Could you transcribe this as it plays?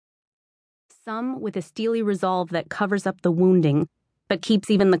Some with a steely resolve that covers up the wounding, but keeps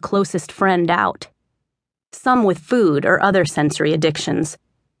even the closest friend out. Some with food or other sensory addictions.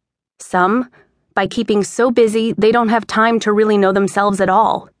 Some by keeping so busy they don't have time to really know themselves at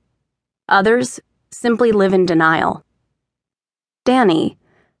all. Others simply live in denial. Danny,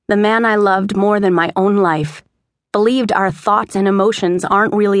 the man I loved more than my own life, believed our thoughts and emotions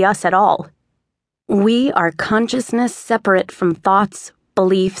aren't really us at all. We are consciousness separate from thoughts,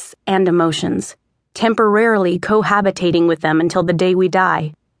 beliefs, and emotions, temporarily cohabitating with them until the day we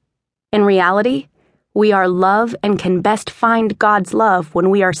die. In reality, we are love and can best find God's love when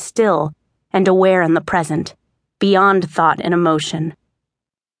we are still and aware in the present, beyond thought and emotion.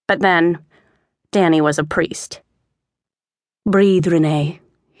 But then, Danny was a priest. "Breathe, Renee,"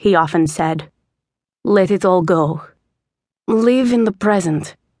 he often said. "Let it all go. Live in the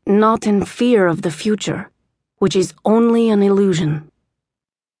present, not in fear of the future, which is only an illusion."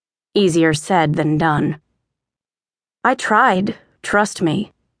 Easier said than done. I tried, trust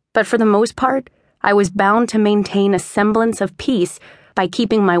me, but for the most part, I was bound to maintain a semblance of peace by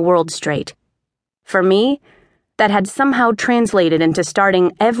keeping my world straight. For me, that had somehow translated into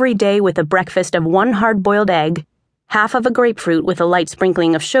starting every day with a breakfast of one hard-boiled egg, half of a grapefruit with a light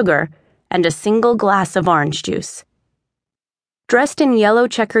sprinkling of sugar, and a single glass of orange juice. Dressed in yellow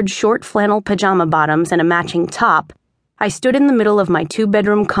checkered short flannel pajama bottoms and a matching top, I stood in the middle of my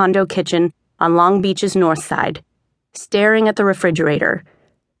 2-bedroom condo kitchen on Long Beach's north side, staring at the refrigerator,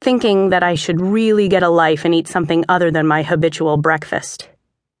 thinking that I should really get a life and eat something other than my habitual breakfast.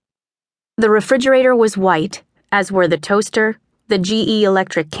 The refrigerator was white, as were the toaster, the GE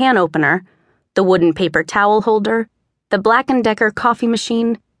electric can opener, the wooden paper towel holder, the Black & Dekker coffee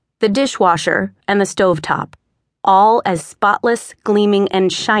machine, the dishwasher, and the stovetop, all as spotless, gleaming,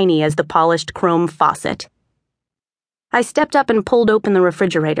 and shiny as the polished chrome faucet. I stepped up and pulled open the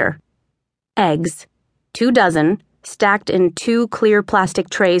refrigerator. Eggs, 2 dozen, stacked in 2 clear plastic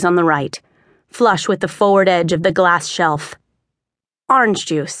trays on the right, flush with the forward edge of the glass shelf. Orange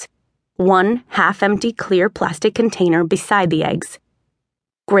juice, 1 half-empty clear plastic container beside the eggs.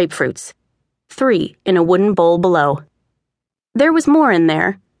 Grapefruits, 3 in a wooden bowl below. There was more in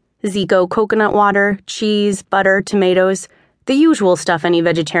there. Zico coconut water, cheese, butter, tomatoes, the usual stuff any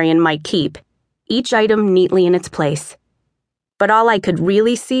vegetarian might keep, each item neatly in its place. But all I could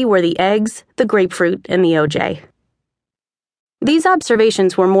really see were the eggs, the grapefruit, and the OJ. These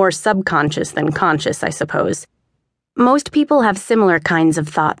observations were more subconscious than conscious, I suppose. Most people have similar kinds of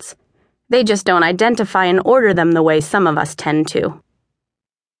thoughts. They just don't identify and order them the way some of us tend to.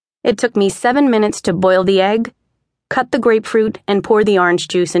 It took me 7 minutes to boil the egg, cut the grapefruit, and pour the orange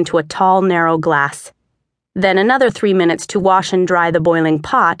juice into a tall, narrow glass. Then another 3 minutes to wash and dry the boiling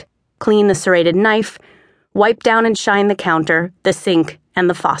pot, clean the serrated knife, wipe down and shine the counter, the sink, and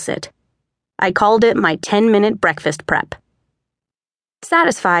the faucet. I called it my 10-minute breakfast prep.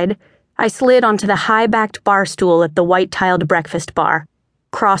 Satisfied, I slid onto the high-backed bar stool at the white-tiled breakfast bar,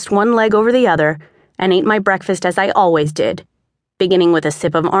 crossed one leg over the other, and ate my breakfast as I always did, beginning with a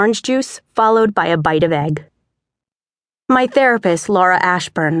sip of orange juice, followed by a bite of egg. My therapist, Laura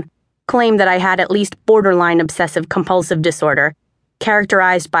Ashburn, claimed that I had at least borderline obsessive-compulsive disorder,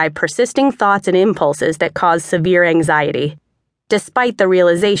 characterized by persisting thoughts and impulses that cause severe anxiety, despite the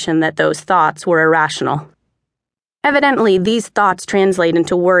realization that those thoughts were irrational. Evidently, these thoughts translate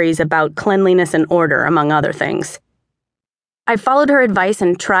into worries about cleanliness and order, among other things. I followed her advice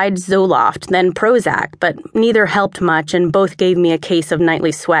and tried Zoloft, then Prozac, but neither helped much and both gave me a case of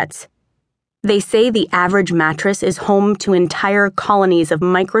nightly sweats. They say the average mattress is home to entire colonies of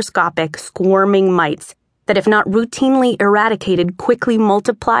microscopic, squirming mites that, if not routinely eradicated, quickly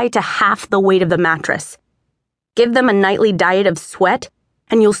multiply to half the weight of the mattress. Give them a nightly diet of sweat,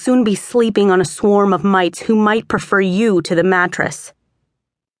 and you'll soon be sleeping on a swarm of mites who might prefer you to the mattress.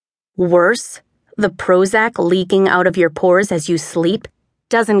 Worse, the Prozac leaking out of your pores as you sleep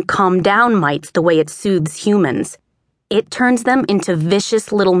doesn't calm down mites the way it soothes humans. It turns them into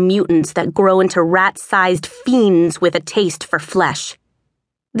vicious little mutants that grow into rat-sized fiends with a taste for flesh.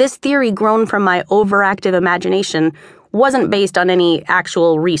 This theory, grown from my overactive imagination, wasn't based on any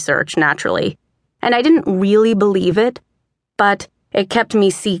actual research, naturally, and I didn't really believe it, but it kept me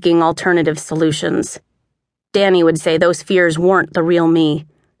seeking alternative solutions. Danny would say those fears weren't the real me,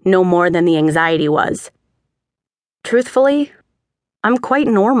 no more than the anxiety was. Truthfully, I'm quite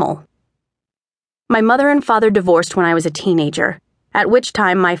normal. My mother and father divorced when I was a teenager, at which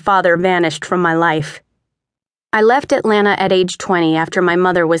time my father vanished from my life. I left Atlanta at age 20 after my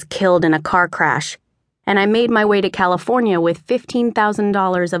mother was killed in a car crash, and I made my way to California with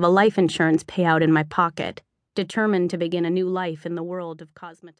 $15,000 of a life insurance payout in my pocket, determined to begin a new life in the world of cosmetology.